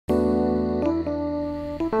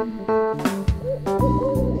All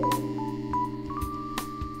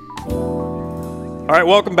right,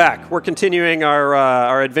 welcome back. We're continuing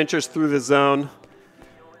our adventures through the zone.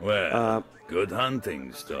 Well, good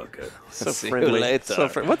hunting, Stalker. So friendly. So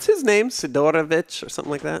what's his name? Sidorovich or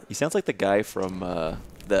something like that? He sounds like the guy from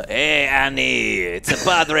the Hey Annie, it's a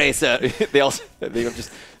pod racer. they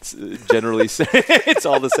just generally say it's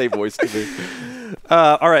all the same voice to me.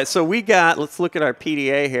 All right, so let's look at our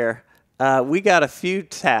PDA here. We got a few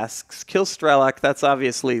tasks. Kill S.T.A.L.K.E.R, that's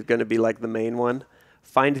obviously going to be like the main one.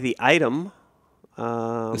 Find the item.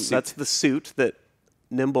 That's the suit that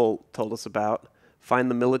Nimble told us about.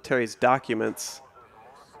 Find the military's documents.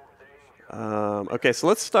 Okay, so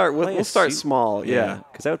let's start with we'll start small. Yeah,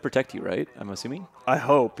 because that would protect you, right? I'm assuming. I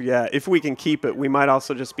hope. Yeah, if we can keep it, we might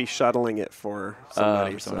also just be shuttling it for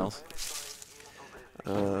somebody, someone else.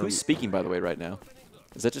 Who's speaking, by the way, right now?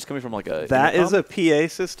 Is that just coming from like a? That is a PA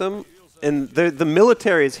system. And the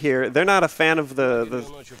military is here. They're not a fan of the.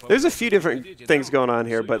 There's a few different things going on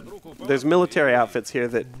here, but there's military outfits here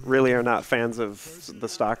that really are not fans of the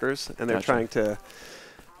stalkers, and they're trying to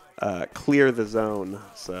clear the zone.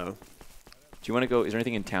 So, do you want to go? Is there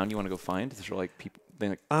anything in town you want to go find? Is there like people,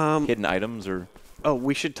 like hidden items or? Oh,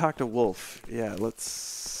 we should talk to Wolf. Yeah,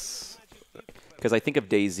 let's. Because I think of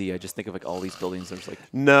DayZ, I just think of like all these buildings. There's like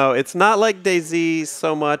no, it's not like DayZ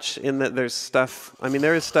so much in that there's stuff. I mean,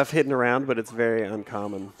 there is stuff hidden around, but it's very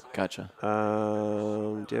uncommon. Gotcha.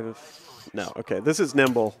 Do you have no? Okay, this is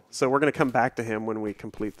Nimble, so we're gonna come back to him when we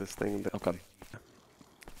complete this thing. Okay.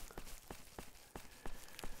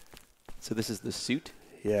 So this is the suit.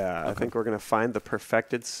 Yeah, I think we're gonna find the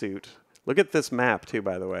perfected suit. Look at this map too,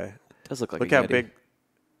 by the way. It does look like. Look how big.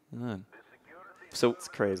 So it's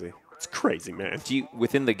crazy. It's crazy, man. Do you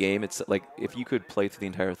within the game? It's like if you could play through the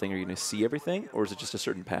entire thing, are you going to see everything, or is it just a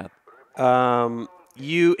certain path? So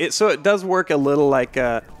it does work a little like.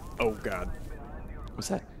 Oh God. What's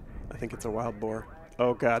that? I think it's a wild boar.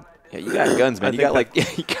 Oh God. Yeah, you got guns, man. You got like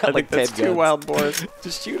 10 guns. 2 wild boars.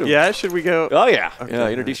 Just shoot them. Yeah. Should we go? Oh yeah. Okay, Yeah.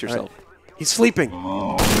 Introduce yourself. Right. He's sleeping.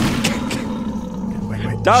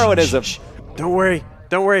 Wait. Darwinism. Shh. Don't worry.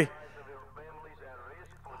 Don't worry.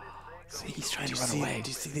 He's trying to run away. Do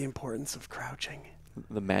you see the importance of crouching?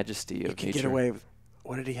 The majesty of nature. He can get away with.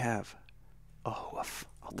 What did he have? Oh, woof.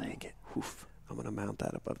 I'll take it. Oof. I'm gonna mount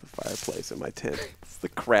that above the fireplace in my tent. It's the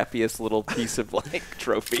crappiest little piece of like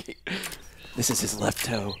trophy. This is his left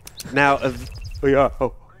toe. Now,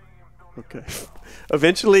 okay.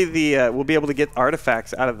 Eventually, we'll be able to get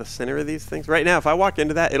artifacts out of the center of these things. Right now, if I walk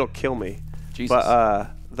into that, it'll kill me. Jesus.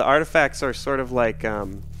 But the artifacts are sort of like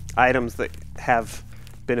items that have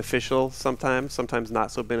beneficial sometimes not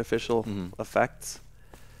so beneficial effects.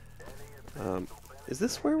 Is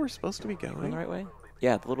this where we're supposed to be going? The right way?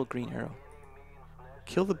 Yeah, the little green arrow.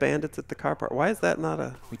 Kill the bandits at the car park. Why is that not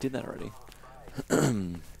a... We did that already.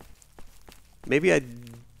 Maybe I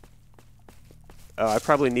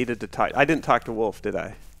probably needed to talk. I didn't talk to Wolf, did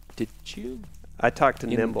I? Did you? I talked to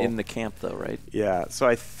Nimble. In the camp, though, right? Yeah, so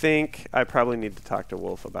I think I probably need to talk to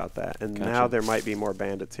Wolf about that. And now there might be more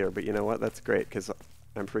bandits here, but you know what? That's great, because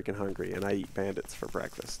I'm freaking hungry, and I eat bandits for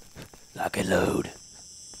breakfast. Lock and load.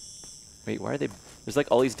 Wait, why are they... There's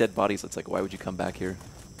like all these dead bodies. It's like, why would you come back here?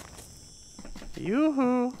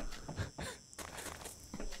 Yoo-hoo.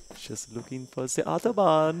 Just looking for the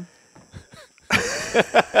Autobahn.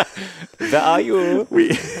 Where are you?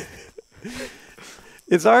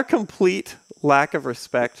 Is our complete lack of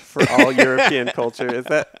respect for all European culture, is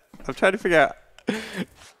that... I'm trying to figure out...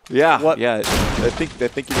 Yeah, yeah. I think you're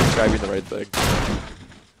describing the right thing.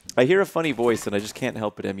 I hear a funny voice, and I just can't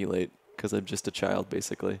help but emulate, because I'm just a child,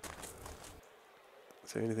 basically.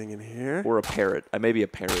 Is there anything in here? Or a parrot. I may be a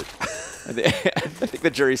parrot. I think the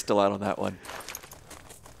jury's still out on that one.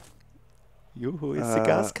 Yoo-hoo, it's a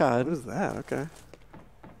gas can. What is that? Okay.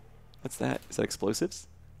 What's that? Is that explosives?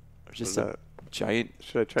 Or just a giant...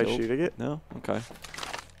 Should I try shooting it? No? Okay.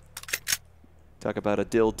 Talk about a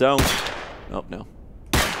dill don't. Nope, no.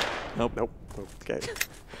 Nope. Nope. Okay.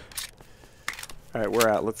 All right, we're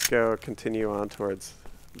out. Let's go continue on towards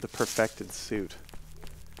the perfected suit.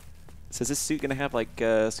 So is this suit going to have, like,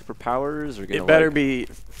 superpowers? Or it better be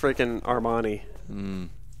freaking Armani.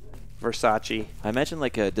 Versace. I imagine,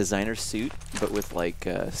 like, a designer suit, but with, like,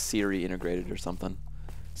 Siri integrated or something.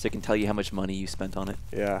 So it can tell you how much money you spent on it.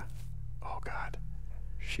 Yeah. Oh, God.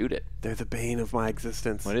 Shoot it. They're the bane of my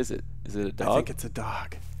existence. What is it? Is it a dog? I think it's a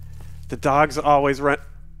dog. The dogs always run...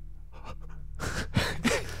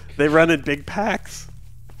 They run in big packs.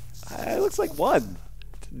 It looks like one.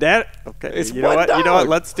 Okay. It's you know what? dog. You know what?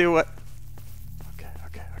 Let's do what. Okay.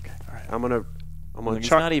 All right. I'm gonna He's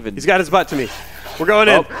chuck. not even. He's got his butt to me. We're going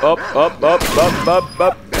in. Up.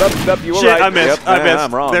 You were Shit, right. I missed. Yep, I missed.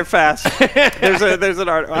 I'm wrong. They're fast. there's an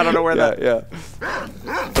art. I don't know where that. Yeah.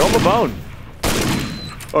 Throw him a bone.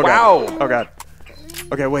 Oh, Wow. God. Oh god.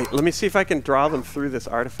 Okay, wait. Let me see if I can draw them through this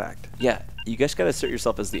artifact. Yeah, you guys gotta assert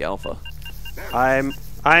yourself as the alpha. I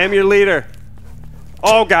am your leader.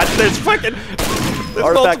 Oh god, there's fucking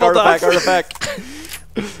artifact.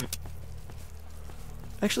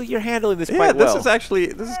 Actually, you're handling this quite well.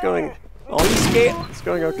 This is going. Oh, you scared? It's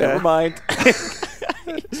going okay. Never mind.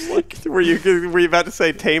 Were you about to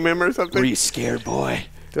say tame him or something? Were you scared, boy?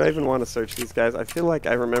 Do I even want to search these guys? I feel like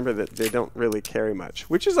I remember that they don't really carry much,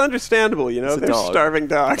 which is understandable. You know, they're starving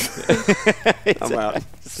dogs. I'm out.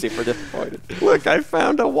 Super disappointed. Look, I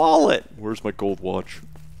found a wallet. Where's my gold watch?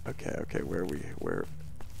 Okay. Where? You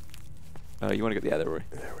want to go the other way?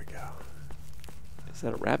 There we go. Is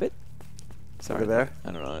that a rabbit? Sorry. Over there?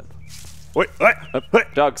 I don't know. Wait.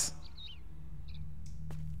 Dogs.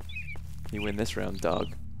 You win this round, dog.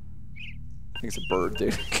 I think it's a bird,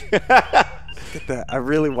 dude. Look at that. I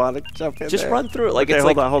really want to jump in Just there. run through it. Like okay, it's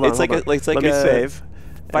hold like on. It's like Let me save.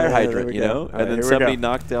 Fire hydrant, you know? Right, and then somebody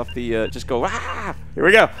knocked off the, just go, ah! Here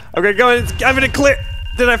we go. I'm going to go in. I'm going to clear.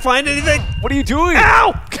 Did I find anything? What are you doing?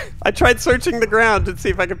 Ow! I tried searching the ground to see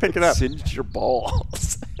if I could pick it up. Singed your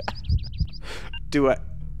balls. Do I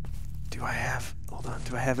have, hold on,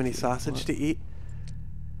 do I have any sausage to eat?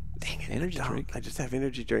 Dang it, energy drink. I just have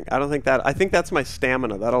energy drink. I think that's my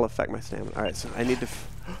stamina. That'll affect my stamina. All right, so I need to,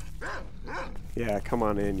 yeah, come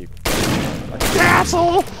on in, you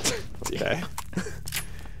asshole. Okay.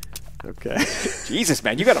 Okay. Jesus,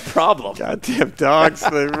 man, you got a problem. Goddamn dogs,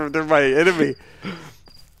 they're my enemy.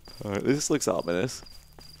 All right, this looks ominous.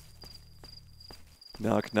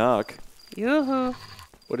 Knock, knock. Yoo-hoo.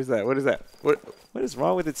 What is that? What is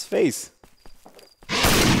wrong with its face?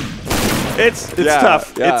 It's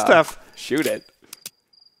tough. Yeah. It's tough. Shoot it.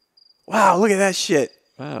 Wow, look at that shit.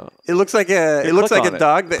 Wow. It looks like a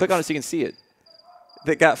dog that click on it so you can see it.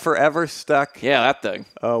 That got forever stuck. Yeah, that thing.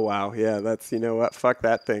 Oh wow, yeah, that's, you know what? Fuck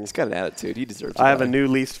that thing. He's got an attitude. He deserves it. I have a new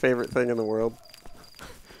least favorite thing in the world.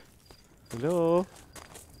 Hello.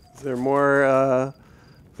 Is there more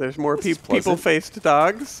there's more people-faced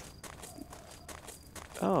dogs?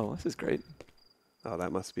 Oh, this is great. Oh,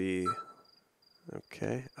 that must be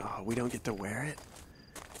okay. Oh, we don't get to wear it?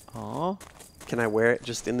 Aw. Can I wear it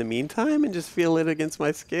just in the meantime and just feel it against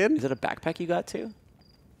my skin? Is that a backpack you got too?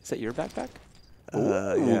 Is that your backpack?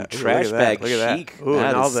 Yeah. Trash Look at bag that. Look at chic. that. Ooh, That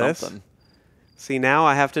and all is this. something. See, now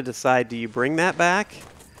I have to decide, do you bring that back?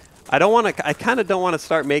 I kind of don't want to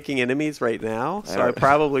start making enemies right now, so I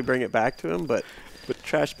probably bring it back to him, but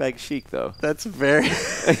trash bag chic, though. that's very...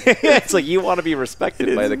 It's like you want to be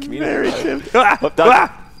respected by the community. Very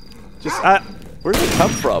Just, where did it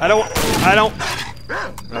come from? I don't...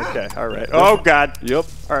 Okay, all right. Oh, God. Yep.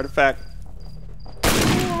 Artifact.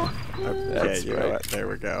 Okay, That's you know right. what? There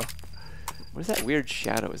we go. What is that weird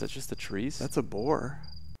shadow? Is that just the trees? That's a boar.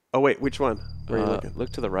 Oh, wait, which one? Where are you looking?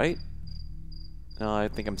 Look to the right. No, I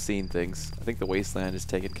think I'm seeing things. I think the wasteland is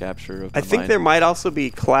taking capture of my I think mind. there might also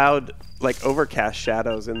be cloud, like overcast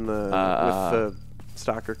shadows in the with the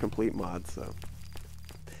Stalker Complete mod. So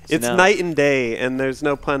it's night and day, and there's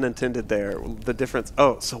no pun intended there. The difference.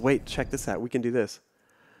 Oh, so wait, check this out. We can do this.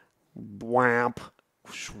 Whamp.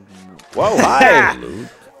 Whoa! Hi.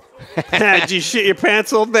 Did you shit your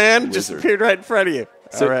pants, old man? Just appeared right in front of you.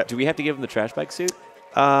 So, all right. do we have to give him the trash bag suit?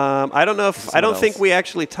 I don't know if I don't think we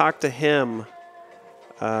actually talked to him.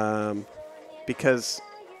 Because,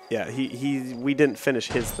 yeah, we didn't finish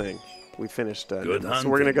his thing. We finished. Good so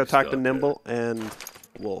we're gonna go talk to Stalker. Nimble and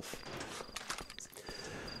Wolf.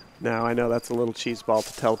 Now I know that's a little cheese ball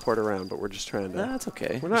to teleport around, but we're just trying to. No, that's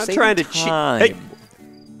okay. We're not trying to cheat. Hey.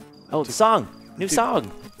 Oh, song. New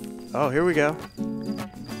song. Oh, here we go.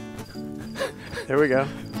 There we go.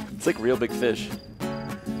 It's like Real Big Fish.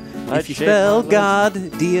 If you spell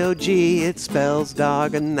God, D-O-G, it spells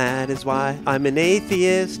dog, and that is why I'm an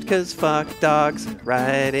atheist, cause fuck dogs,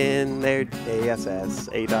 right in there, A-S-S,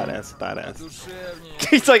 A.S.S.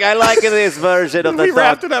 He's like, I like this version of the We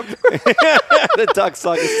wrapped it up. The dog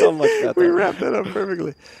song is so much better. We wrapped it up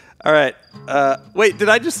perfectly. All right. Wait, did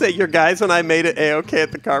I just say your guys and I made it A-okay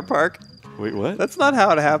at the car park? Wait, what? That's not how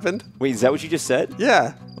it happened. Wait, is that what you just said?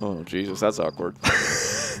 Yeah. Oh, Jesus, that's awkward.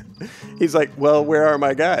 He's like, well, where are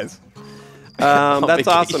my guys? That's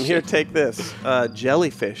vacation. awesome. Here, take this.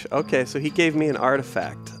 Jellyfish. Okay, so he gave me an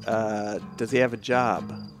artifact. Does he have a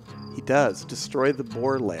job? He does. Destroy the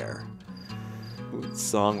boar lair. Ooh, the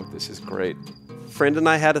song with this is great. Friend and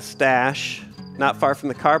I had a stash not far from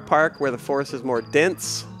the car park where the forest is more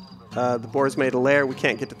dense. The boars made a lair. We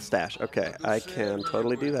can't get to the stash. Okay, I can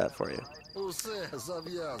totally do that for you.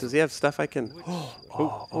 Does he have stuff I can?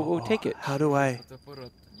 Oh, take it. How do I?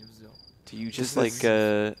 Do you just This-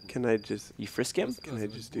 Can I just? you frisk him? Can I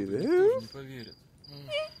just do this?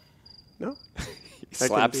 No. He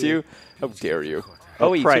slaps do- you? How dare you?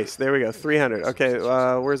 Oh, you price. There we go. 300. Okay.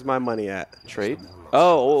 Where's my money at? trade?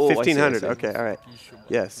 Oh, I see, 1500. I see. Okay. All right.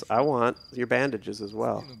 Yes, I want your bandages as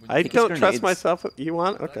well. I Take his don't trust grenades. myself. You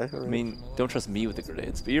want? Okay. All right. I mean, don't trust me with the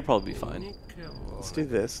grenades, but you'll probably be fine. Let's do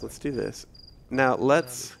this. Let's do this. Now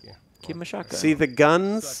let's Give him a shotgun. see the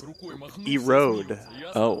guns erode.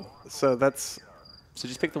 Oh. So that's So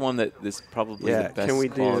just pick the one that is probably yeah. the best Can we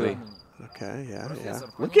quality. do? Okay. Yeah.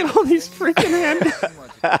 Look at all these freaking hand.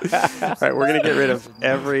 All right, we're gonna get rid of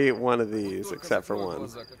every one of these except for one.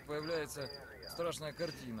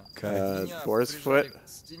 Boar's foot.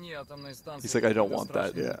 He's like, I don't want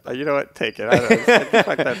that. Yeah. You know what? Take it. I don't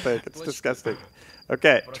fuck that thing. It's disgusting.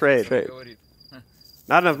 Okay. Trade. Trade.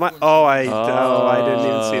 Not enough money. Oh, I didn't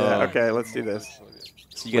even see that. Okay, let's do this.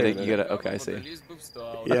 So you gotta, okay, I see. Yeah,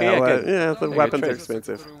 Okay, yeah, well, good. yeah, the Okay, weapons good are trade.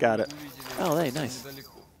 expensive. Got it. Oh, hey, nice.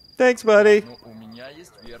 Thanks, buddy.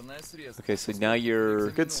 Okay, so now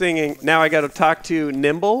you're... Good singing. Now I got to talk to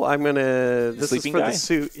Nimble. I'm gonna. This Sleeping is for guy? the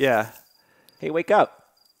suit. Yeah. Hey, wake up.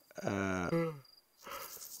 Son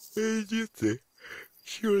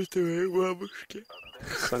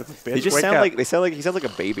of a bitch. They just Wake sound up. like, he sounds like a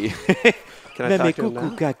baby. Can I talk to him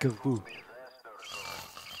now?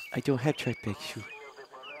 I don't have tripexu.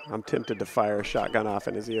 I'm tempted to fire a shotgun off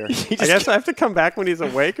in his ear. He I just guess I have to come back when he's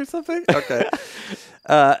awake or something? Okay.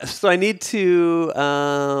 So I need to,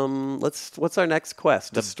 what's our next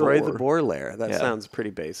quest? Destroy the boar. boar lair. That Yeah. sounds pretty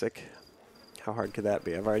basic. How hard could that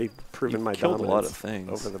be? I've already proven my killed a dominance lot of things.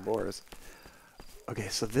 over the boars. Okay,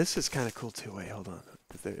 so this is kind of cool too. Wait, hold on.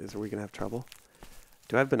 Are we going to have trouble?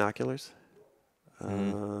 Do I have binoculars?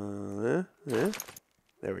 There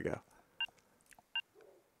we go.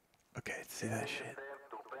 Okay, see that shit?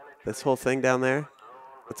 This whole thing down there?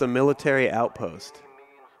 It's a military outpost.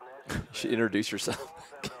 You should introduce yourself.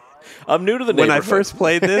 I'm new to the When neighborhood. I first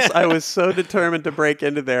played this, I was so determined to break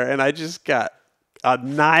into there, and I just got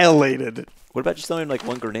annihilated. What about just throwing like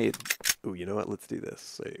one grenade? Ooh, you know what? Let's do this.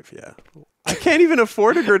 Save, yeah. I can't even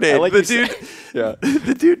afford a grenade. like The you said- dude, Yeah.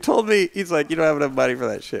 the dude told me, he's like, you don't have enough money for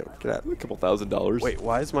that shit. Get out. A couple $1,000. Wait,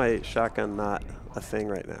 why is my shotgun not a thing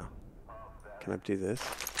right now? Can I do this?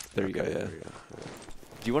 There you go, yeah. There we go.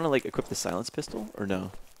 Do you want to like equip the silence pistol or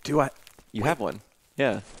no? Do I? You have one.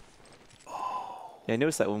 Yeah. Yeah, I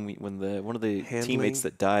noticed that when one of the Handling? teammates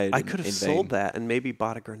that died. I could have in sold Vang. that and maybe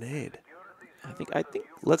bought a grenade. I think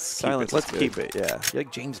Let's silence keep it. is Let's keep good. it. Yeah. You're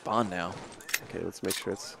like James Bond now. Okay. Let's make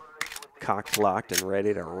sure it's cocked, locked, and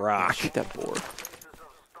ready to rock. Shoot that boar.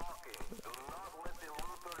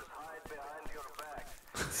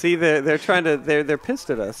 See, they're trying to. They're pissed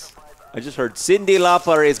at us. I just heard Cyndi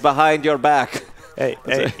Lauper is behind your back. Hey,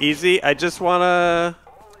 easy. I just wanna.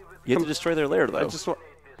 You have to destroy their lair, though. I just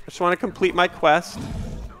want to complete my quest.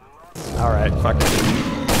 All right, fuck it.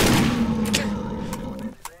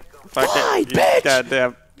 Fuck Fine, it. bitch!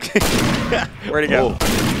 Goddamn. Where'd he go?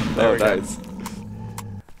 There we go. nice.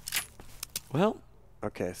 Well,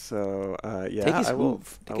 Okay, so yeah, take his I will.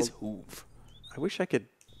 hoof. I Take his will- hoof. I wish I could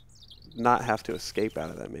not have to escape out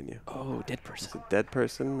of that menu. Oh, dead It's person. a dead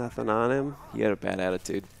person, nothing on him. He had a bad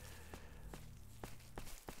attitude.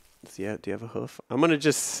 Yeah, do you have a hoof? I'm gonna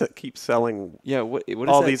just keep selling Yeah, what is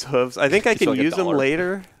all that? these hooves. I think I Just can like use them $1.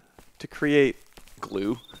 later to create.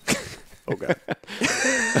 glue. Okay.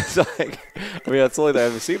 It's like, I mean, that's the only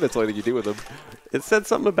thing I've seen. That's the only thing you do with them. It said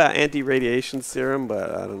something about anti-radiation serum,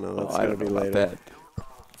 but I don't know. That's I gonna don't be know later. about that.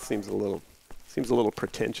 Seems a little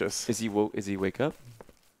pretentious. Is he wake up?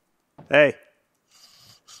 Hey,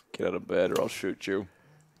 Get out of bed, or I'll shoot you.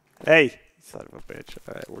 hey, son of a bitch!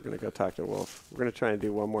 All right, we're gonna go talk to Wolf. We're gonna try and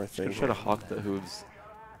do one more thing. I'm trying to hawk the hooves.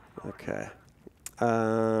 Okay.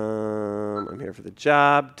 I'm here for the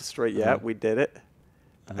job. Destroy. Yeah, we did it.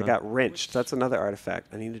 I got wrenched. That's another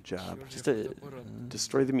artifact. I need a job. Just a.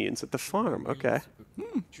 Destroy the mutants at the farm. Okay.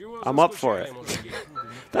 I'm up for it.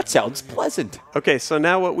 That sounds pleasant. Okay, so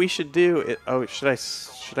now what we should do? Should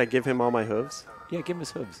I give him all my hooves? Yeah, give him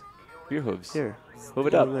his hooves. Your hooves. Here, Hoof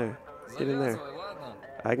it get up. in there. Get in there.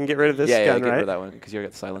 I can get rid of this Yeah, gun, get rid right? of that one because you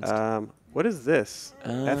got silenced. What is this?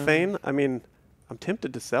 Ethane? I mean, I'm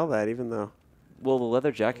tempted to sell that, even though Well, the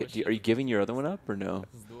leather jacket. Are you giving your other one up or no?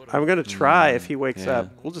 I'm gonna try if he wakes yeah.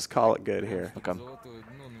 up. We'll just call it good here. Okay.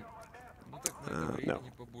 No,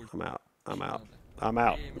 I'm out. I'm out. I'm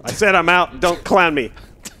out. I said I'm out. Don't clown me.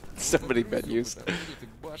 So many menus. Okay,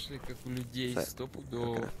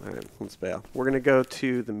 all right, let's bail. We're gonna go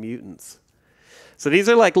to the mutants. So these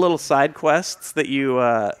are like little side quests that you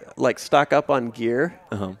like stock up on gear.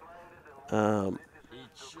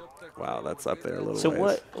 Wow, that's up there a little. So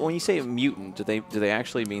ways. when you say a mutant, do they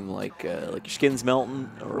actually mean like your skin's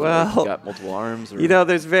melting, or well, like you got multiple arms? Or? You know,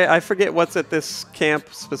 I forget what's at this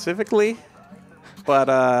camp specifically, but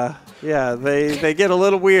yeah, they get a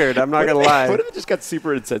little weird. I'm not gonna lie. What if it just got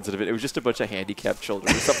super insensitive? It was just a bunch of handicapped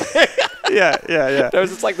children or something. yeah. It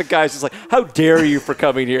was just like the guy's just like, "How dare you for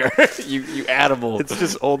coming here, you animal!" It's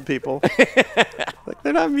just old people. Like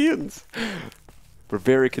they're not mutants. We're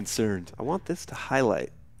very concerned. I want this to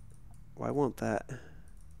highlight. Why won't that?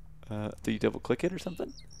 Do you double click it or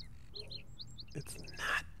something? It's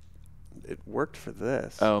not. It worked for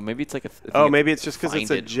this. Oh, maybe it's like a. Oh, maybe it's just because it's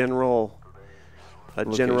a general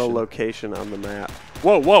location on the map.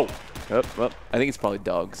 Whoa! Oh, I think it's probably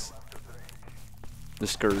dogs. The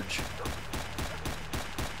Scourge.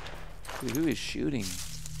 Dude, who is shooting?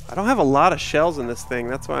 I don't have a lot of shells in this thing.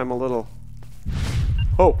 That's why I'm a little.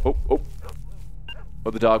 Oh!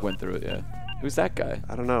 Oh, the dog went through it. Yeah. Who's that guy?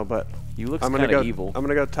 I don't know, but he looks kind of evil. I'm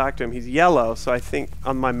gonna go talk to him. He's yellow, so I think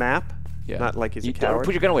on my map. Yeah. Not like he's a coward.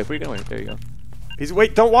 Put your gun away. There you go.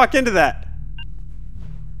 Wait! Don't walk into that.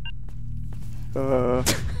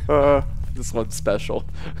 This one's special.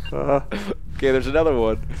 Okay, there's another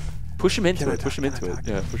one. Push him into it. Push him into it.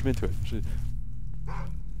 Yeah, push him into it.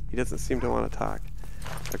 He doesn't seem to want to talk.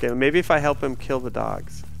 Okay, maybe if I help him kill the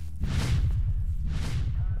dogs.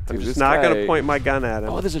 I'm just not going to point my gun at him.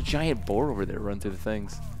 Oh, there's a giant boar over there running through the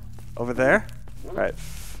things. Over there? All right.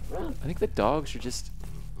 I think the dogs are just...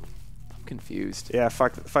 I'm confused. Yeah,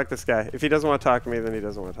 fuck this guy. If he doesn't want to talk to me, then he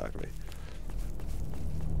doesn't want to talk to me.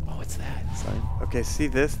 Oh, what's that? Sign. Okay, see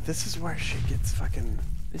this? This is where shit gets fucking...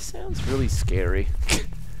 This sounds really scary.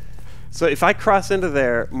 So if I cross into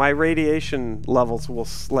there, my radiation levels will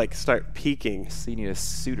like start peaking. So you need a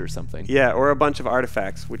suit or something. Yeah, or a bunch of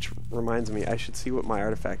artifacts, which reminds me, I should see what my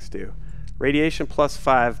artifacts do. Radiation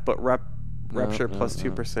 +5, but rupture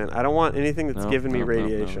 +2%. I don't want anything that's giving me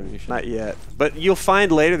radiation. Not yet. But you'll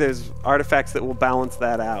find later there's artifacts that will balance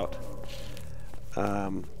that out.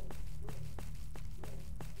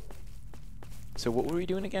 So what were we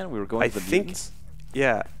doing again? We were going to the mutants?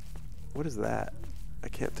 Yeah. What is that? I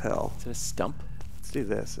can't tell. Is it a stump? Let's do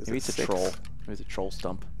this. Maybe it's a troll. Maybe it's a troll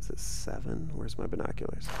stump. Is it 7? Where's my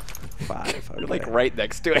binoculars? 5. Okay. You're like right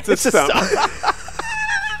next to it. It's a stump.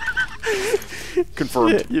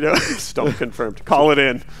 Confirmed. You know, stump confirmed. Call it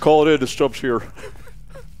in. Call it in. The stump's here.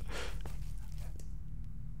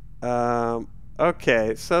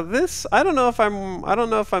 Okay. So this, I don't know if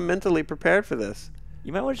I'm mentally prepared for this.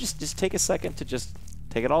 You might want to just take a second to just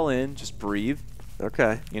take it all in, just breathe.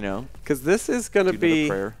 Okay. You know? Because this is going to be...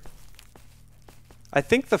 prayer. I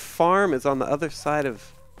think the farm is on the other side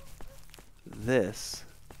of this.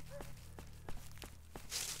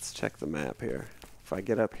 Let's check the map here. If I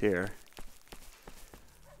get up here.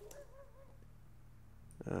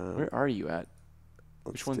 Where are you at?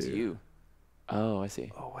 Which one's you? Oh, I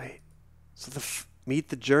see. Oh, wait. So meet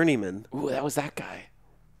the journeyman. Ooh, that was that guy.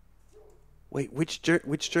 Wait, which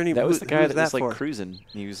journeyman? That was the guy that was like for? cruising.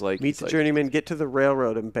 He was like, meet the journeyman. Get to the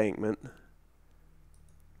railroad embankment.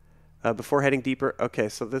 Before heading deeper. Okay,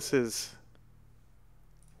 so this is.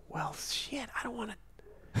 Well, shit. I don't want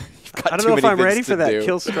to. I don't know if I'm ready for that.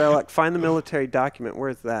 Kill Strelok. Find the military document.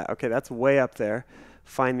 Where's that? Okay, that's way up there.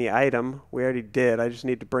 Find the item. We already did. I just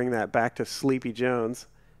need to bring that back to Sleepy Jones.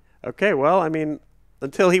 Okay, well, I mean,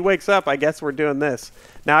 until he wakes up, I guess we're doing this.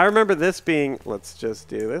 Now, I remember this being... Let's just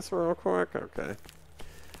do this real quick. Okay.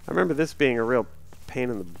 I remember this being a real pain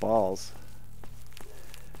in the balls.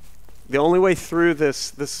 The only way through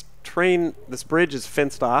this bridge is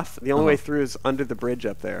fenced off. The only way through is under the bridge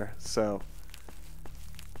up there, so...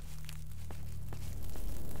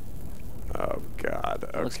 Oh, God.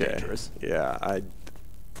 Okay. Looks dangerous. Yeah,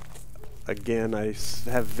 Again, I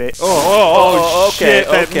have okay, shit,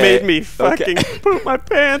 that okay, made me fucking poop my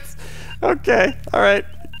pants. Okay, all right,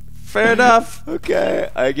 fair enough.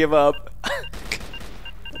 Okay, I give up.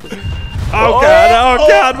 Oh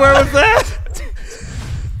God, where was that?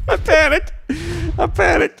 I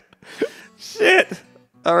panicked. Shit.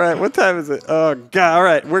 All right, what time is it? Oh God, all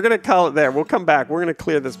right, we're gonna call it there. We'll come back. We're gonna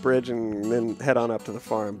clear this bridge and then head on up to the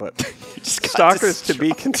farm. But Stalkers to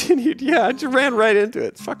be continued. Yeah, I just ran right into it.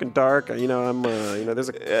 It's fucking dark. You know, I'm. You know,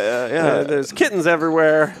 there's kittens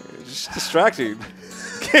everywhere. Just distracting.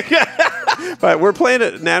 But we're playing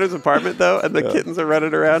at Nana's apartment though, and the kittens are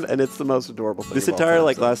running around, and it's the most adorable thing. This entire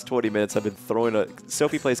last 20 minutes, I've been throwing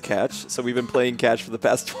Sophie plays catch, so we've been playing catch for the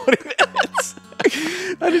past 20 minutes.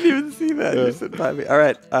 I didn't even see that. You're sitting by me. All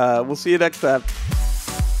right, we'll see you next time.